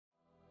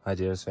Hi,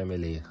 dearest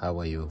family, how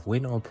are you? We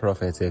know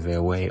prophets have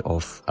a way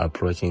of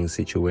approaching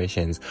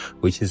situations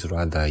which is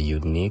rather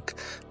unique.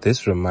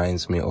 This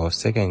reminds me of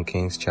 2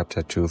 Kings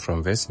chapter 2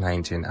 from verse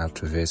 19 up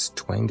to verse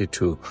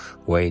 22,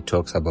 where it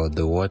talks about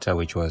the water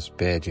which was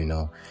bad,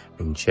 in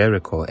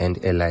Jericho,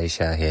 and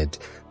Elisha had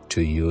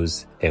to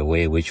use a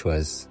way which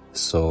was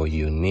so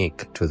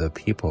unique to the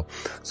people.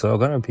 So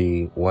we're going to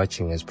be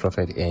watching as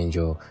Prophet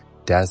Angel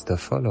does the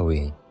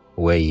following,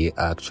 where he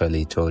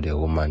actually told a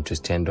woman to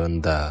stand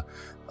on the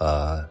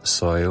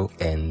soil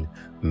and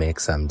make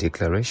some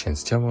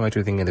declarations. Tell me what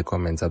you think in the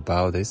comments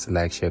about this.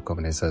 Like, share,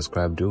 comment, and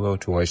subscribe. Do well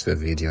to watch the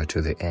video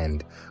to the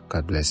end.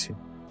 God bless you.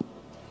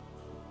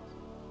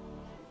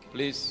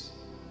 Please,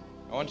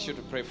 I want you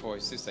to pray for a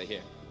sister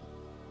here.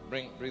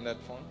 Bring that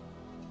phone.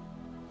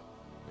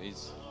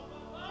 Please.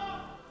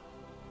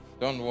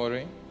 Don't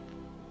worry.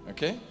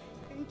 Okay?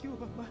 Thank you,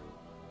 Papa.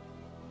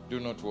 Do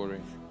not worry.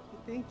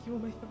 Thank you,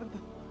 my Father.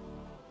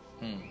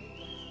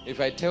 If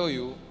I tell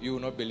you, you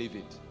will not believe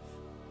it.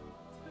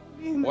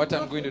 What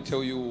I'm going to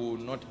tell you will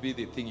not be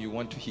the thing you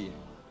want to hear.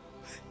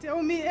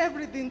 Tell me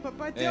everything,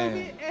 Papa. Tell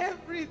me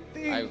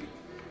everything.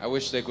 I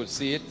wish they could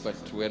see it, but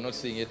we're not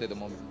seeing it at the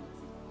moment.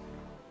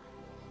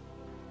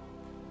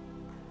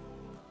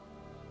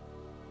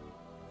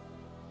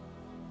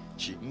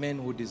 Men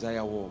who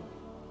desire war.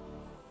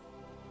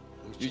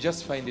 You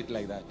just find it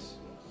like that.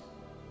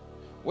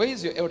 Where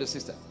is your elder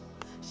sister?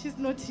 She's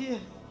not here.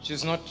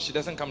 She's not. She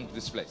doesn't come to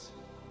this place.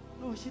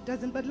 No, she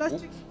doesn't. But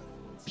last week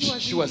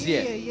she was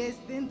here. Yes,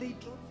 then they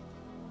dropped.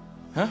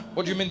 Huh?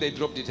 What do you mean they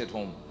dropped it at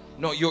home?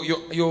 No,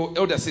 your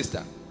elder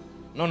sister.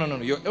 No.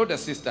 Your elder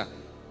sister.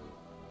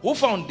 Who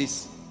found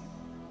this?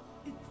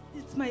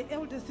 It's my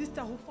elder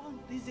sister who found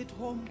this at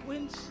home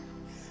when she.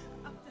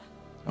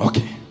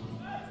 Okay.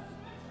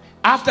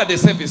 After the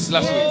service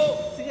last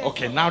week. Yes.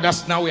 Okay, now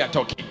we are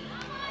talking.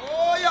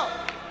 Oh yeah.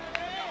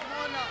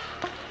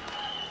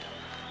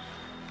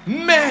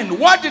 Man,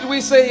 what did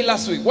we say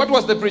last week? What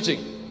was the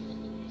preaching?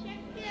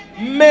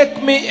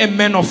 Make me a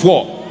man of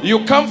war.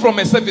 You come from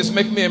a service,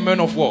 make me a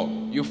man of war.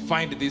 You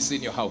find this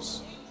in your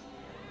house.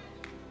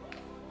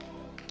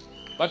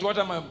 But what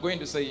am I going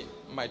to say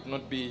might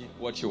not be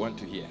what you want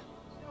to hear.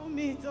 Tell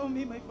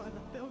me, my Father.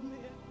 Tell me.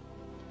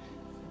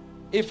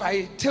 If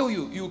I tell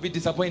you, you'll be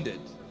disappointed.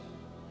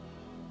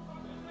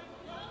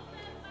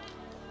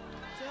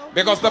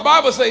 Because the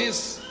Bible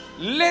says,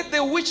 let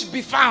the witch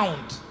be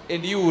found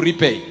and you will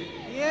repay.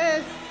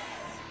 Yes.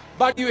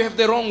 But you have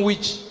the wrong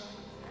witch.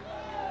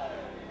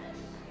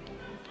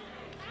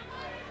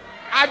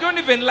 I don't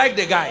even like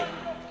the guy.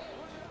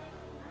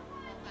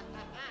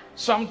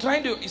 So I'm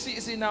trying to, you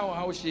see now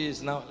how she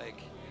is now,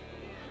 like.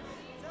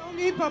 Tell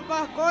me,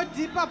 Papa. Go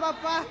deeper,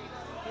 Papa.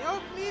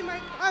 Help me, my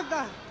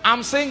Father.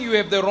 I'm saying you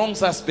have the wrong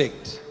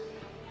suspect.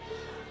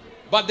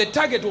 But the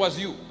target was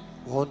you.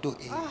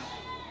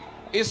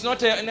 It's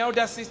not an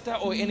elder sister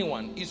or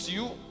anyone. It's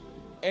you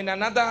and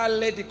another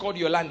lady called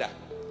Yolanda.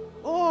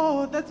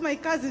 Oh, that's my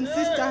cousin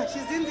sister.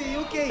 She's in the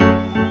UK.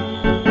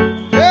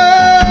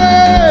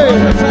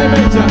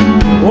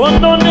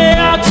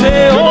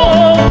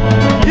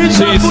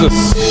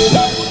 Jesus.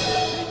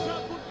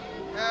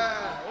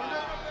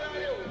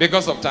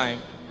 Because of time,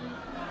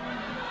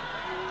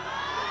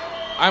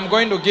 I'm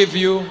going to give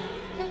you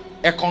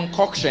a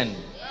concoction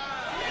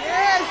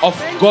of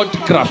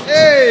Godcraft.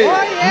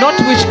 Not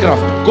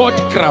witchcraft,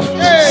 Godcraft.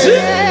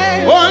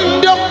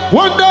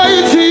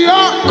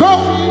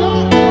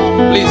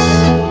 Please,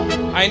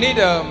 I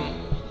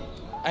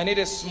need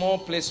a small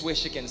place where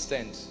she can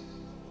stand.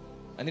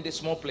 I need a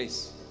small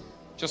place.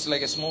 Just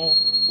like a small,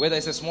 whether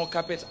it's a small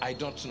carpet, I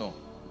don't know.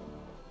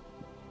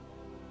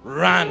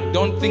 Run.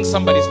 Don't think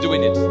somebody's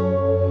doing it.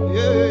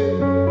 Yes,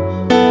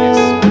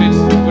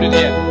 put it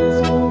here.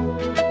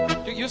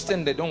 You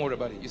stand there, don't worry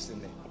about it. You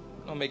stand there.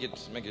 Don't make it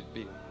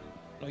big.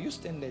 No, you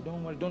stand there.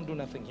 Don't worry. Don't do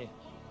nothing here.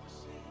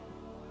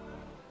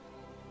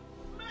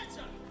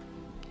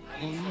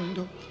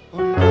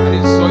 There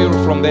is soil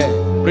from there.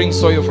 Bring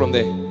soil from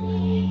there.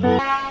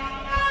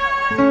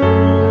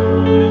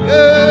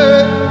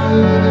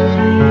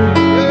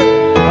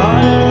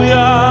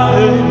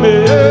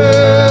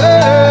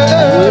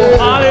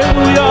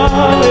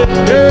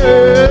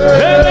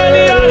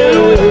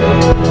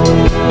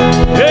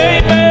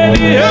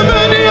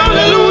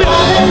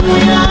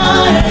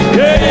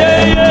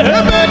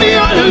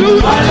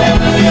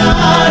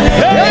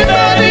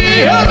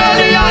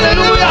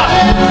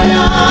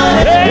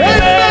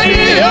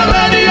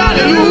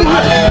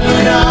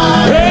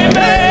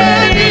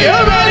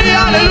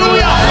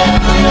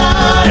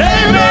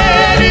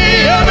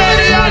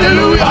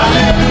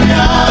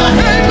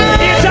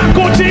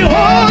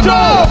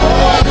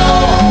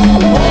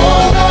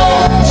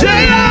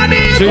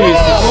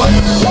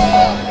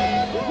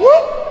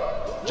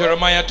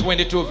 Jeremiah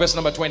 22 verse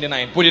number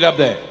 29. Put it up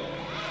there.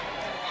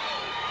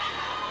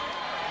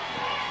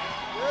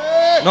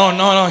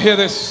 No, hear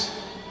this.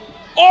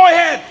 Oh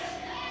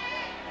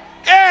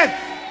earth,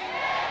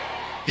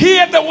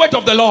 hear the word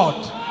of the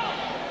Lord.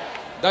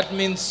 That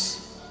means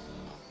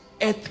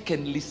earth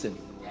can listen.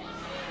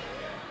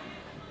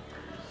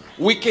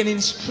 we can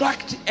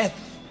instruct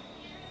earth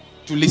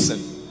to listen.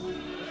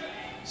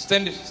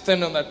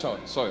 Stand on that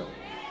soil.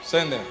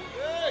 Stand there.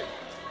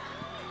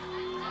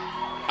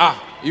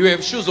 You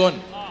have shoes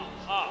on.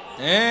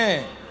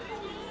 Eh.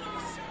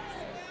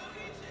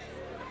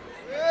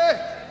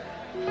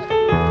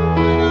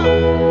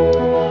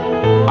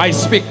 I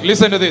speak.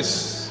 Listen to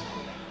this.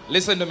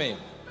 Listen to me.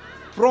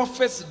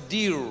 Prophets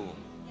deal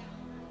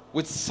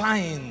with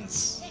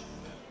signs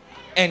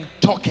and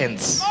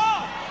tokens.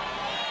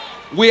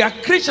 We are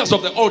creatures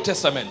of the Old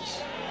Testament.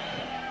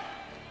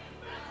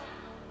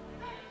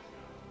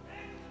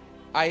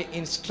 I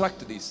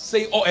instruct this.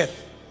 Say, O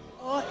earth.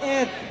 O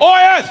earth. O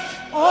earth.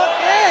 O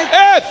earth.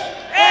 Earth.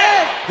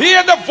 Earth.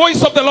 Hear the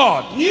voice of the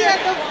Lord. Hear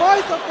the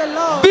voice of the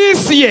Lord.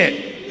 This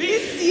year,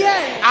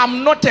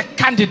 I'm not a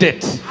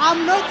candidate.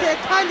 I'm not a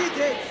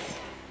candidate.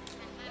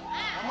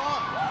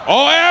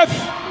 O earth.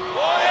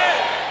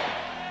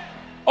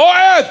 O earth. O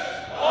earth.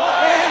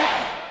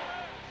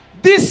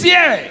 This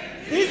year,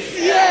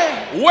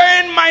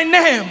 when my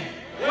name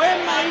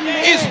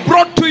is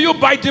brought to you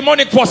by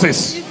demonic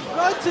forces,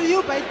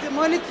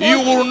 you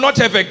will not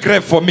have a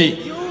grave for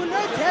me. You will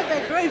not have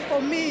a grave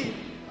for me.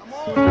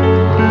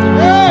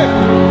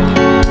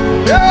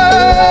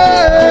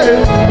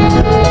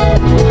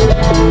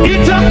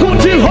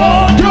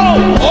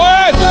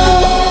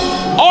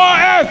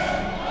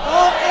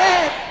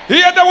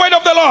 Hear the word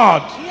of the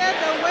Lord. Hear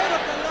the word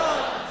of the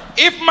Lord.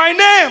 If my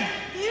name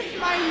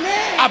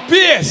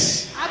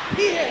appears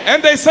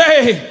and they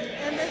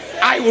say,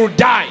 I will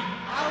die.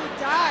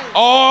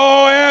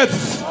 Oh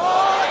earth,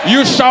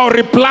 you shall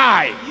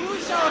reply.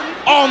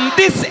 On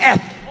this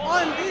earth,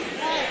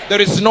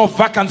 there is no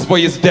vacancy for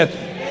his death.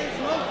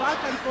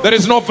 There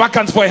is no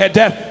vacancy for her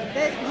death.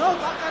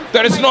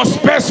 There is no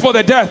space for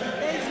the death.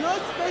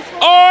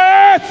 Oh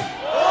earth,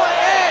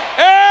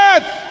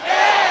 earth,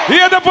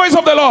 hear the voice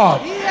of the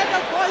Lord.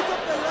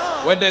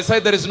 When they say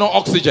there is no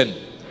oxygen,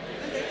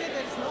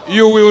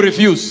 you will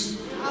refuse.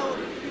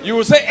 You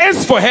will say,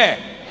 as for her,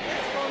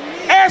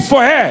 as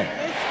for her,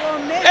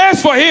 as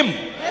for him,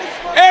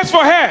 as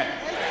for her,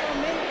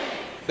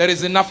 there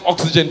is enough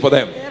oxygen for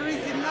them.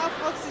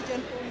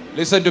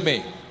 Listen to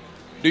me.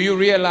 Do you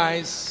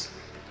realize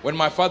when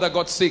my father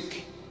got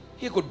sick,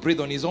 he could breathe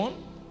on his own,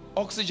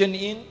 oxygen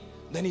in,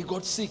 then he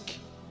got sick.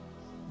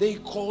 They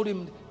called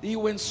him, he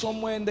went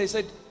somewhere and they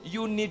said,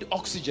 you need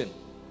oxygen.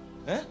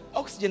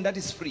 Oxygen that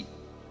is free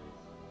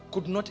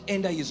could not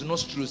enter his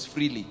nostrils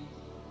freely.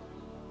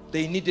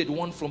 They needed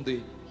one from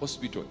the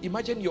hospital.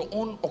 Imagine your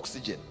own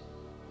oxygen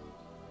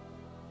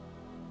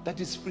that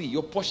is free.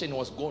 Your portion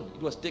was gone.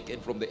 It was taken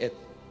from the earth.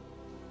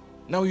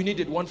 Now you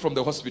needed one from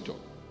the hospital.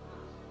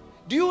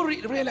 Do you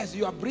realize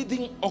you are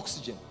breathing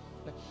oxygen?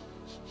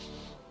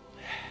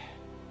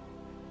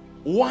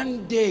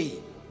 One day,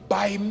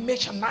 by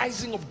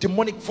mechanizing of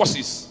demonic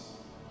forces,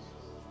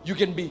 you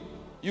can be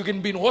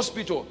in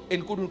hospital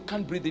and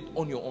can't breathe it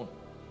on your own.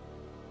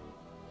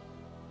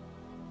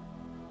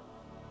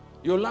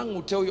 Your lung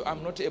will tell you,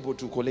 I'm not able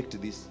to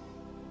collect this.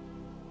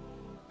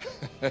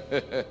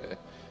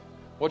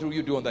 What will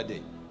you do on that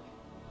day?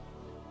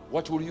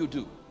 What will you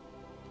do?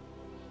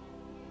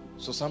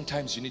 So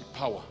sometimes you need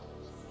power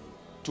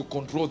to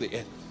control the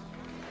earth.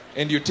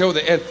 And you tell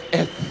the earth,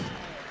 earth,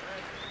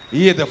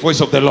 hear the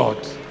voice of the Lord.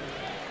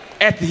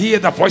 Earth, hear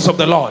the voice of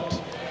the Lord.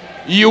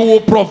 You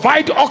will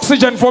provide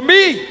oxygen for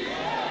me.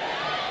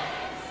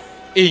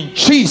 In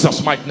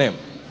Jesus' mighty name.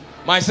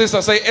 My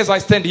sister say, as I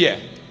stand here.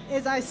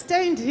 As I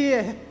stand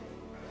here.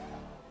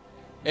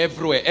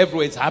 Everywhere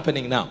it's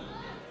happening now.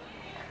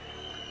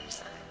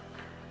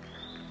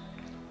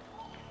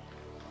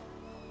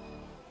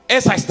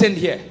 As I stand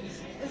here.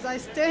 As I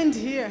stand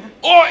here.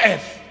 Oh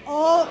earth.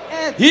 Oh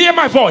earth. Hear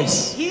my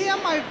voice. Hear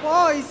my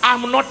voice.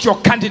 I'm not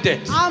your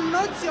candidate. I'm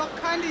not your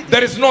candidate.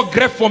 There is no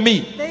grave for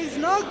me. There is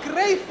no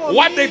grave for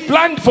what me. They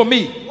planned for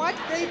me. What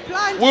they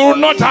planned will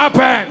not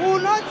happen. Will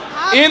not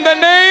happen. In the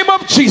name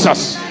of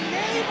Jesus. In the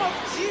name of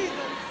Jesus.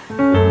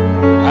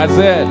 I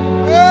said,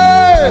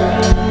 hey,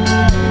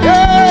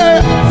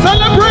 hey,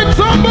 celebrate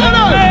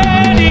somebody.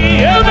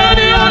 Amen,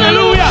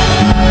 hallelujah.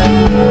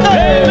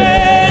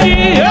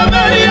 Amen,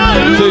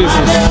 hallelujah.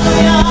 Jesus.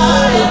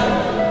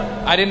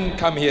 I didn't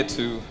come here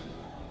to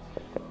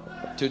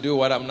do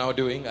what I'm now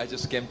doing. I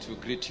just came to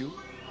greet you.